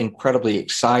so incredibly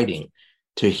exciting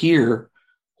to hear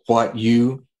what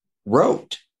you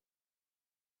wrote,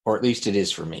 or at least it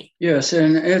is for me. Yes,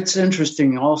 and it's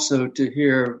interesting also to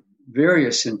hear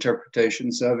various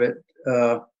interpretations of it.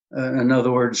 In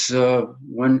other words,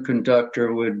 one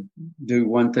conductor would do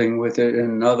one thing with it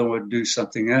and another would do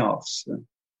something else.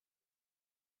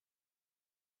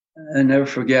 I never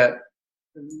forget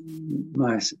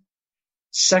my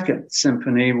Second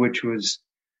Symphony, which was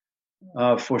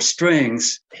for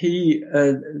strings.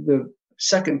 The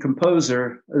second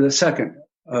composer, the second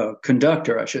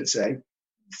conductor, I should say,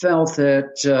 felt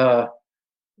that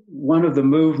one of the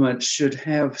movements should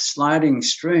have sliding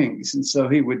strings. And so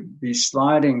he would be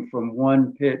sliding from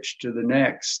one pitch to the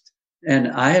next. And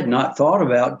I had not thought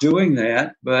about doing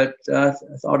that, but I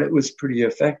thought it was pretty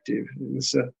effective. It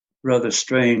was a rather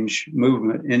strange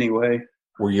movement anyway.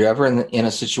 Were you ever in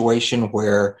a situation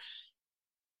where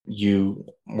you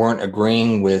weren't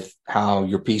agreeing with how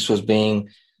your piece was being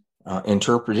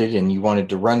interpreted and you wanted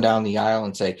to run down the aisle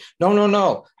and say,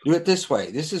 no, do it this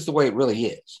way. This is the way it really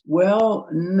is? Well,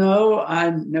 no, I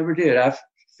never did. I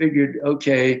figured,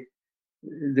 okay,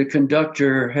 the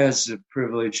conductor has the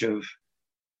privilege of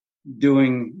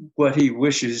doing what he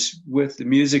wishes with the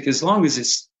music, as long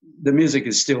as the music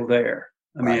is still there.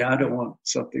 I mean, I don't want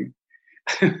something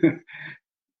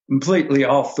completely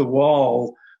off the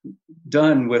wall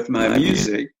done with my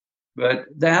music. But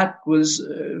that was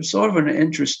sort of an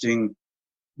interesting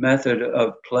method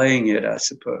of playing it, I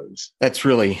suppose. That's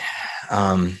really,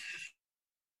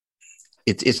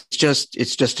 it's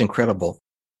just incredible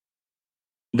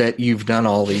that you've done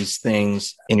all these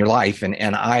things in your life.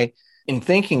 And I, in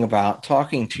thinking about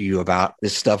talking to you about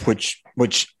this stuff, which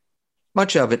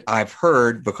much of it I've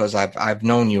heard because I've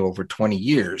known you over 20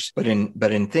 years, but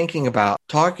in thinking about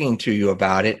talking to you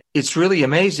about it, it's really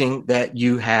amazing that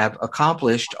you have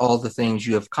accomplished all the things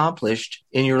you have accomplished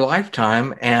in your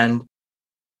lifetime. And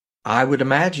I would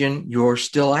imagine you're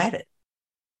still at it.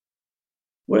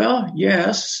 Well,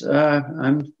 yes,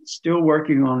 I'm still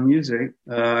working on music.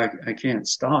 I can't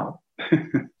stop.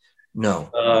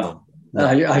 No.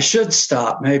 I should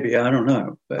stop, maybe. I don't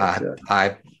know.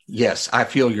 But, yes, I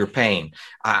feel your pain.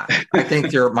 I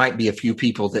think there might be a few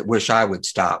people that wish I would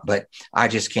stop, but I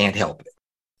just can't help it.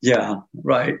 Yeah,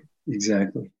 right.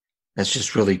 Exactly. That's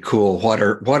just really cool. What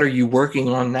are you working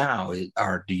on now?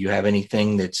 Or do you have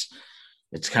anything that's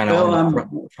kind of on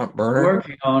the front burner? I'm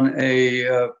working on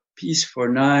a piece for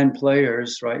 9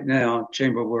 players right now,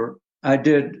 chamber work. I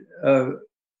did a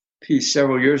piece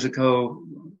several years ago,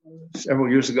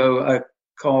 I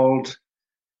called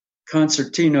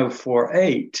Concertino for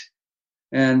 8,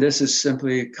 and this is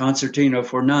simply Concertino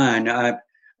for 9. I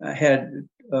had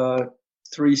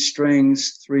 3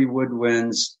 strings, 3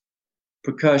 woodwinds,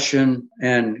 percussion,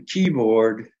 and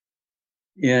keyboard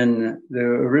in the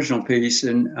original piece,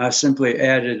 and I simply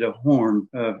added a horn,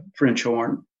 a French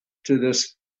horn, to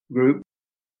this group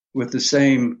with the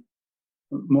same,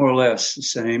 more or less the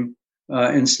same.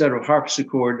 Instead of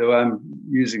harpsichord, though, I'm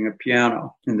using a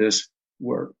piano in this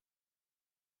work.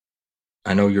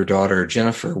 I know your daughter,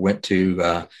 Jennifer, went to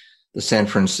the San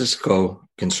Francisco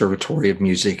Conservatory of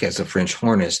Music as a French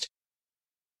hornist.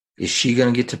 Is she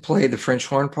going to get to play the French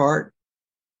horn part?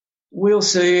 We'll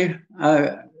see.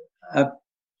 I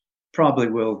probably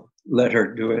will let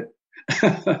her do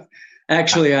it.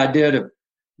 Actually, I did a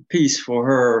piece for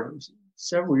her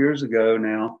several years ago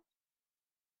now.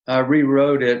 I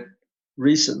rewrote it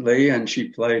recently and she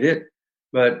played it,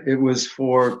 but it was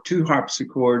for 2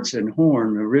 harpsichords and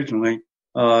horn originally.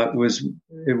 It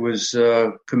was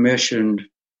commissioned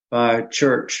by a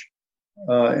church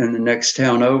in the next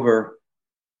town over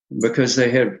because they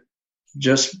had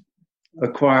just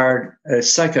acquired a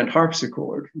second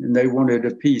harpsichord and they wanted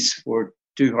a piece for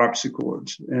 2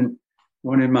 harpsichords and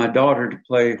wanted my daughter to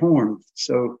play horn.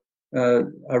 So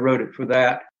I wrote it for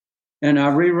that. And I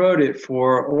rewrote it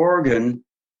for organ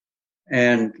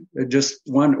and just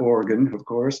one organ, of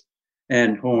course,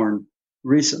 and horn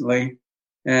recently.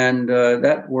 And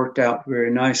that worked out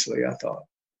very nicely, I thought.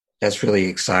 That's really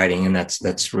exciting. And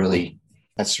that's really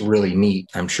neat.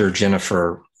 I'm sure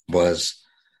Jennifer was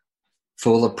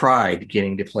full of pride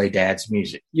getting to play Dad's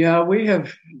music. Yeah, we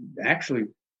have actually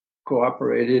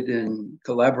cooperated and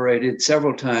collaborated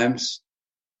several times.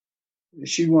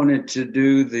 She wanted to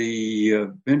do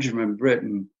the Benjamin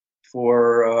Britten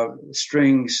for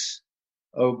strings,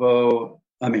 horn,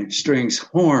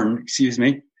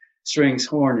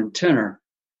 and tenor.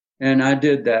 And I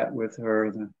did that with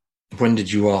her. When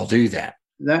did you all do that?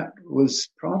 That was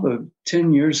probably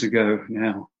 10 years ago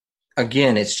now.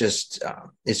 Again, it's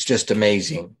just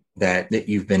amazing that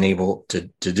you've been able to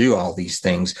do all these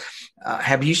things.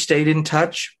 Have you stayed in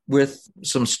touch with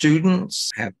some students?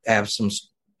 Have some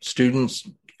students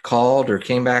called or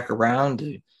came back around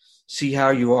to see how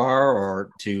you are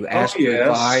or to ask your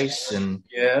advice and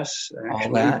yes, actually,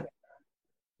 all that?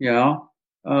 Yeah.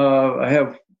 I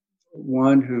have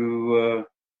one who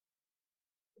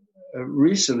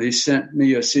recently sent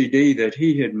me a CD that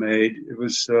he had made. It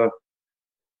was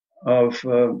of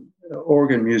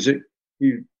organ music.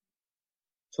 He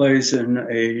plays in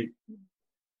a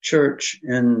church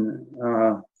in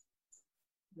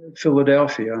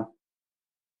Philadelphia.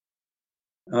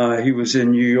 He was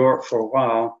in New York for a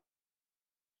while,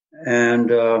 and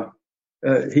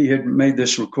he had made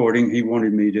this recording he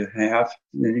wanted me to have,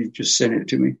 and he just sent it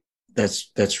to me.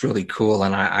 That's really cool,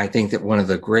 and I think that one of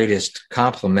the greatest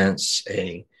compliments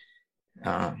an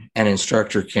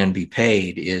instructor can be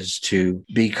paid is to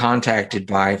be contacted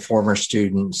by former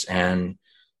students and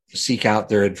seek out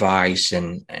their advice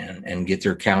and get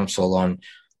their counsel on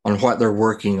what they're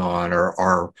working on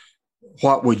or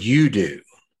what would you do.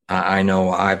 I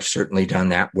know I've certainly done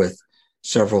that with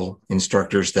several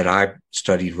instructors that I've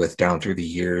studied with down through the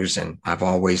years, and I've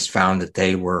always found that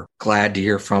they were glad to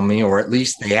hear from me, or at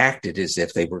least they acted as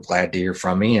if they were glad to hear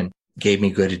from me and gave me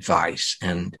good advice.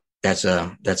 And that's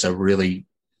a really,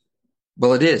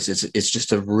 well, it is. It's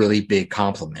just a really big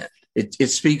compliment. It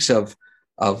speaks of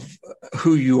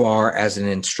who you are as an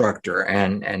instructor,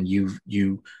 and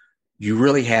you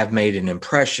really have made an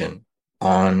impression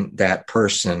on that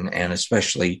person, and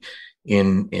especially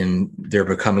in their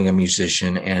becoming a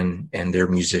musician and their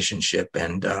musicianship.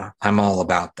 And I'm all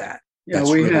about that. Yeah,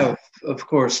 That's we really have, of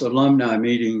course, alumni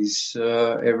meetings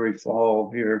every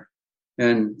fall here.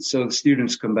 And so the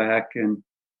students come back and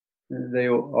they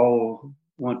all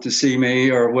want to see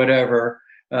me or whatever,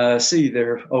 see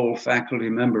their old faculty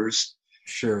members.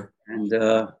 Sure. And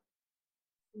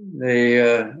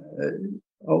they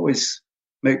always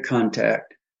make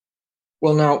contact.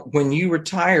 Well, now, when you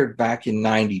retired back in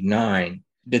 '99,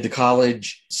 did the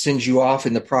college send you off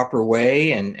in the proper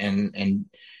way? And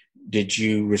did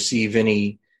you receive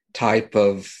any type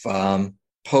of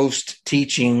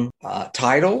post-teaching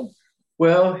title?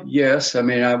 Well, yes. I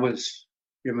mean, I was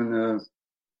given a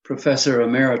professor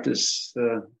emeritus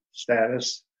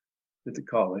status at the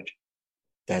college.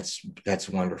 That's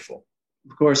wonderful.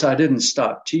 Of course, I didn't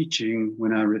stop teaching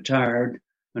when I retired,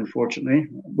 unfortunately.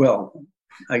 Well,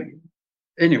 I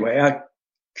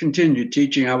continued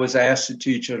teaching. I was asked to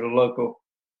teach at a local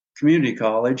community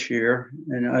college here,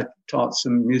 and I taught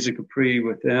some music apres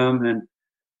with them, and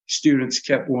students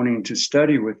kept wanting to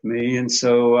study with me. And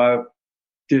so I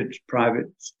did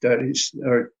private studies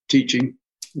or teaching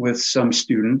with some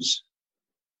students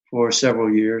for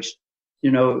several years.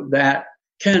 You know, that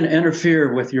can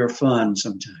interfere with your fun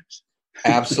sometimes.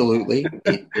 Absolutely.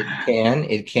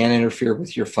 It can interfere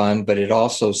with your fun, but it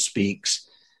also speaks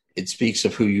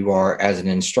of who you are as an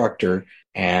instructor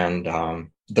and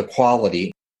the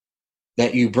quality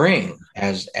that you bring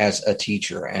as a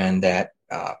teacher, and that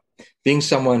being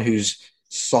someone who's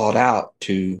sought out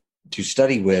to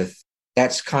study with,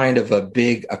 that's kind of a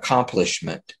big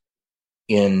accomplishment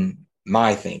in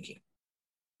my thinking.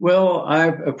 Well,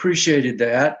 I've appreciated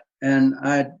that, and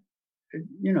I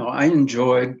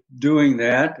enjoyed doing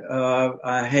that.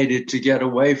 I hated to get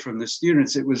away from the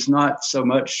students. It was not so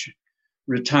much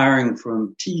retiring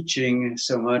from teaching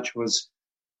so much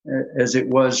as it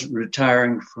was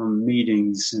retiring from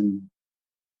meetings and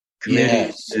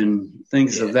committees and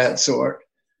things of that sort.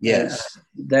 Yes.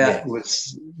 That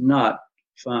was not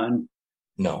fun.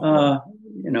 No.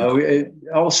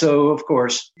 Also, of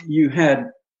course, you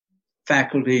had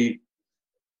faculty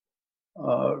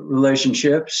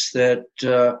relationships that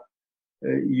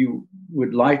you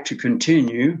would like to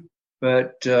continue,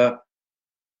 but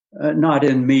not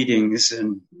in meetings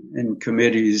and in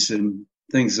committees and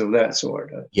things of that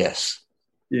sort. Yes.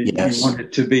 You want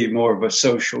it to be more of a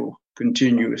social,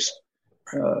 continuous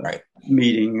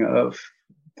meeting of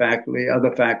faculty,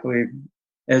 other faculty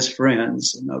as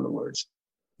friends, in other words.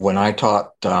 When I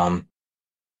taught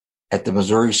at the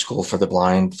Missouri School for the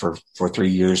Blind for 3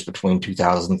 years between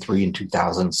 2003 and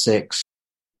 2006,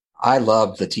 I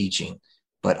loved the teaching,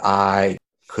 but I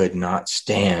could not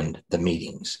stand the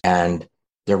meetings. And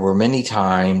there were many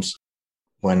times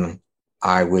when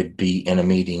I would be in a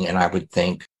meeting and I would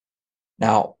think,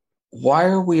 now, why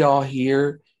are we all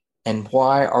here and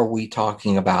why are we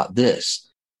talking about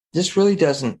this? This really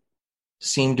doesn't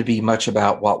seem to be much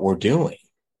about what we're doing.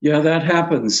 Yeah, that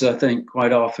happens, I think,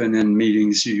 quite often in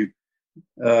meetings.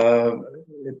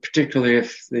 Particularly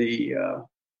if the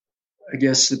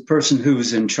person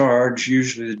who's in charge,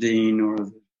 usually the dean or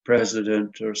the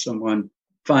president or someone,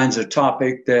 finds a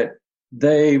topic that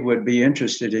they would be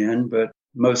interested in, but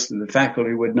most of the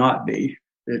faculty would not be.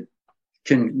 It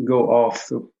can go off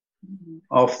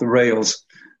the rails.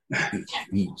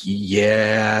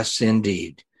 Yes,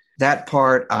 indeed. That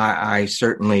part I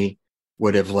certainly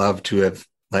would have loved to have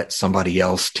let somebody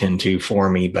else tend to for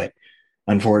me, but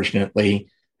unfortunately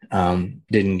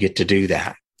didn't get to do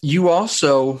that. You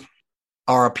also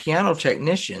are a piano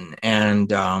technician, and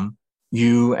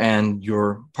you and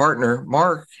your partner,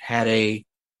 Mark, had a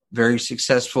very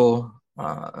successful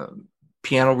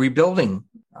piano rebuilding.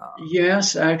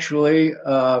 Yes, actually,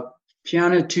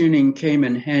 piano tuning came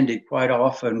in handy quite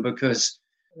often because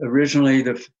originally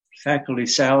the faculty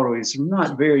salaries were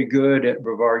not very good at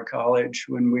Brevard College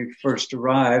when we first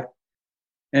arrived.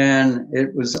 And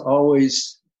it was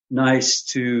always nice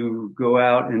to go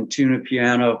out and tune a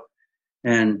piano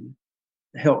and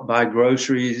help buy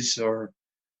groceries or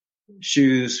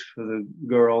shoes for the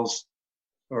girls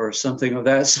or something of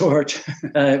that sort.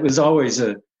 It was always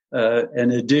an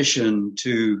addition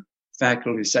to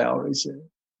faculty salaries,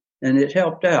 and it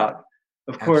helped out.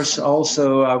 Of course,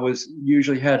 also I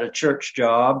usually had a church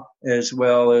job, as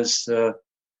well as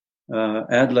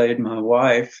Adelaide, my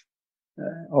wife,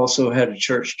 also had a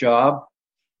church job.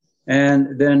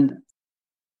 And then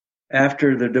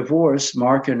after the divorce,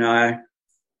 Mark and I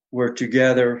were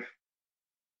together,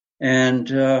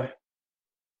 and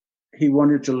he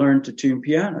wanted to learn to tune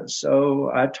pianos.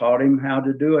 So I taught him how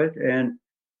to do it. And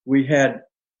we had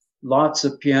lots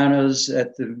of pianos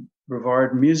at the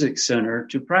Brevard Music Center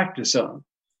to practice on.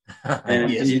 And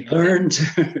Yes. he learned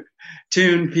to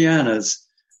tune pianos.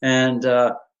 And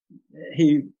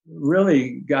he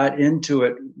really got into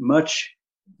it much,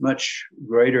 much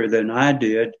greater than I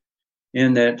did,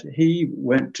 in that he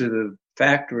went to the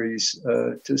factories,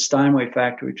 to Steinway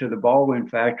factory, to the Baldwin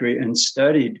factory, and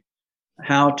studied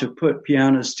how to put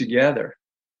pianos together.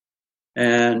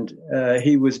 And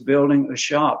he was building a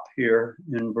shop here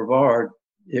in Brevard.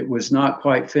 It was not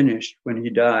quite finished when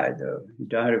he died, though. He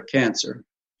died of cancer.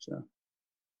 So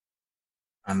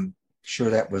I'm sure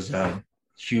that was a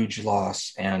huge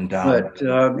loss. And but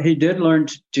he did learn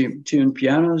to tune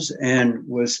pianos and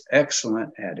was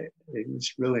excellent at it. He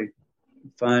was really a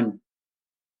fine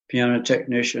piano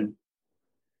technician.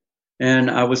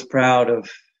 And I was proud of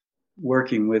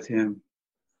working with him,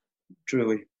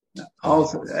 truly.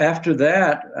 Also, after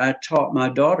that, I taught my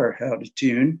daughter how to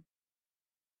tune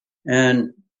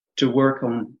and to work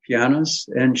on pianos,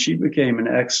 and she became an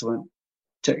excellent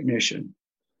technician.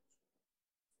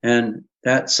 And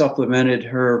that supplemented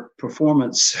her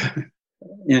performance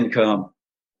income,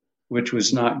 which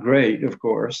was not great, of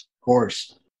course. Of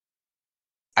course.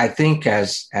 I think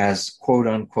as quote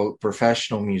unquote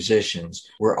professional musicians,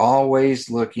 we're always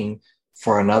looking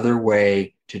for another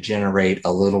way to generate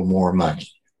a little more money.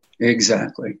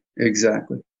 Exactly.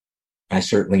 I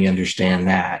certainly understand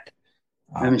that.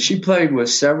 I mean, she played with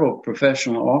several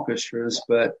professional orchestras,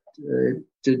 but it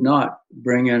did not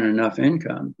bring in enough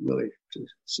income really to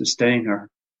sustain her.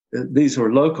 These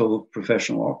were local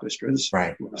professional orchestras,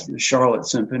 right? The Charlotte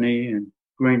Symphony and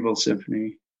Greenville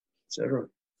Symphony, etc.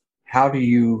 How do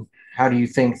you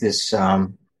think this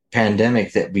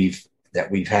pandemic that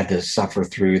we've had to suffer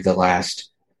through the last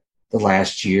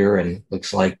year, and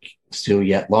looks like still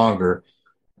yet longer,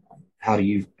 how do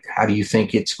you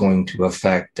think it's going to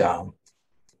affect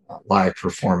live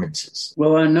performances?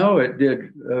 Well, I know it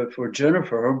did for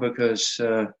Jennifer, because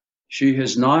she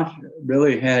has not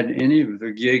really had any of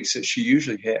the gigs that she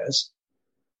usually has.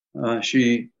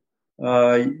 She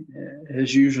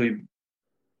has usually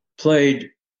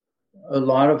played a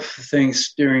lot of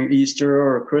things during Easter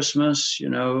or Christmas,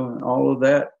 all of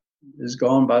that is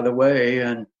gone by the way.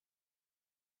 And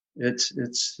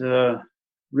it's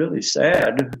really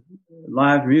sad.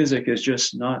 Live music is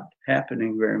just not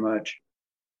happening very much.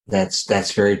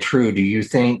 That's very true. Do you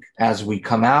think as we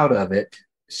come out of it,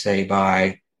 say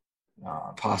by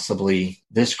possibly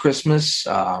this Christmas,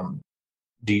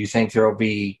 do you think there will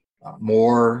be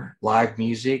more live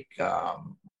music?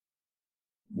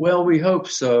 Well, we hope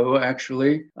so,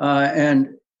 actually.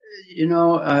 And,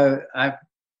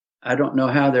 I don't know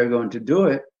how they're going to do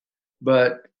it,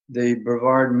 but the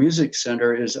Brevard Music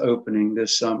Center is opening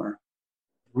this summer.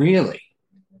 Really?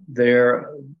 They're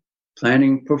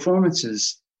planning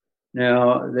performances.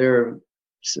 Now, they're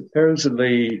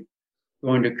supposedly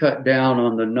going to cut down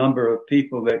on the number of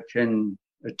people that can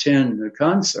attend the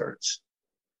concerts.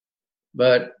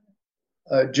 But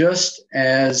just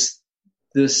as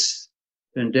this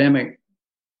pandemic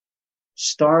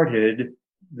started,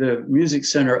 the Music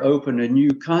Center opened a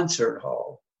new concert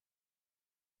hall.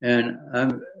 And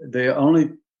the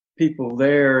only people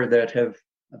there that have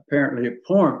apparently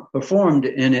performed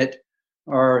in it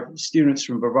are students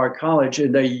from Brevard College,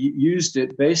 and they used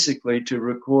it basically to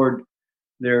record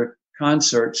their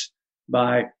concerts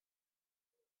by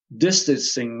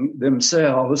distancing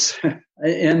themselves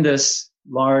in this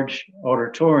large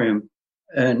auditorium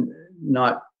and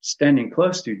not standing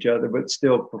close to each other, but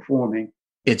still performing.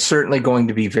 It's certainly going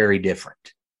to be very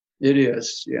different. It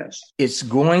is, yes. It's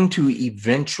going to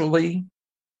eventually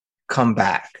come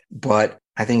back, but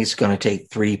I think it's going to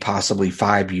take 3, possibly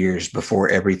 5 years before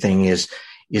everything is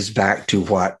back to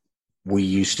what we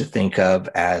used to think of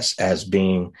as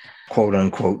being quote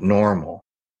unquote normal.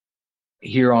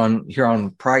 Here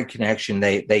on Pride Connection,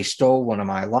 they stole one of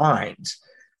my lines.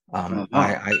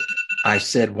 I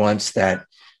said once that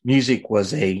music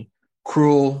was a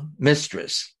cruel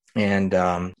mistress, and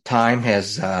time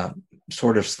has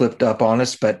sort of slipped up on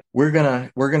us, but we're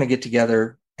gonna get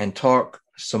together and talk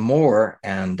some more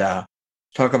and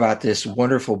talk about this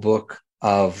wonderful book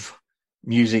of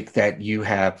music that you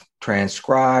have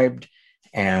transcribed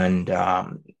and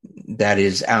that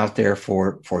is out there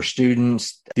for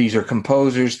students. These are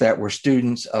composers that were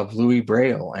students of Louis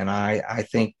Braille, and I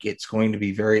think it's going to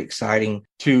be very exciting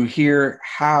to hear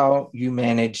how you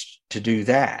managed to do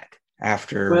that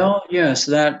after. Well, yes,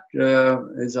 that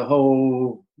is a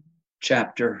whole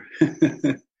chapter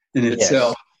in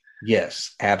itself.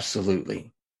 Yes,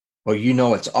 absolutely. Well,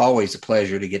 it's always a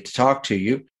pleasure to get to talk to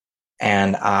you,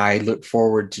 and I look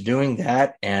forward to doing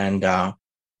that. And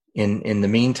in the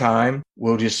meantime,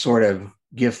 we'll just sort of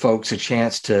give folks a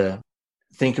chance to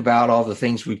think about all the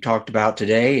things we've talked about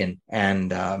today,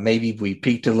 and maybe we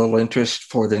piqued a little interest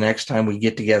for the next time we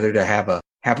get together to have a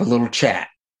little chat.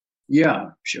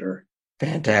 Yeah, sure.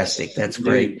 Fantastic. That's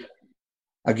great.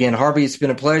 Again, Harvey, it's been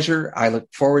a pleasure. I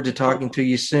look forward to talking to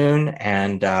you soon.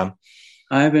 And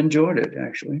I've enjoyed it,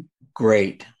 actually.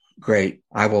 Great.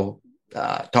 I will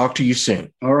talk to you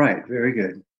soon. All right. Very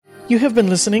good. You have been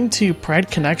listening to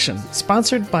Pride Connection,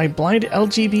 sponsored by Blind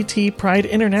LGBT Pride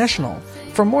International.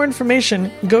 For more information,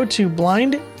 go to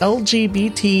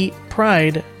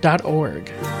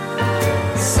blindlgbtpride.org.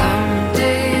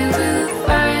 Someday we'll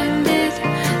find it,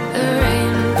 the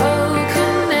rainbow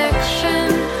connection,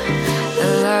 the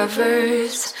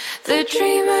lovers, the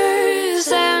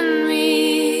dreamers, and me.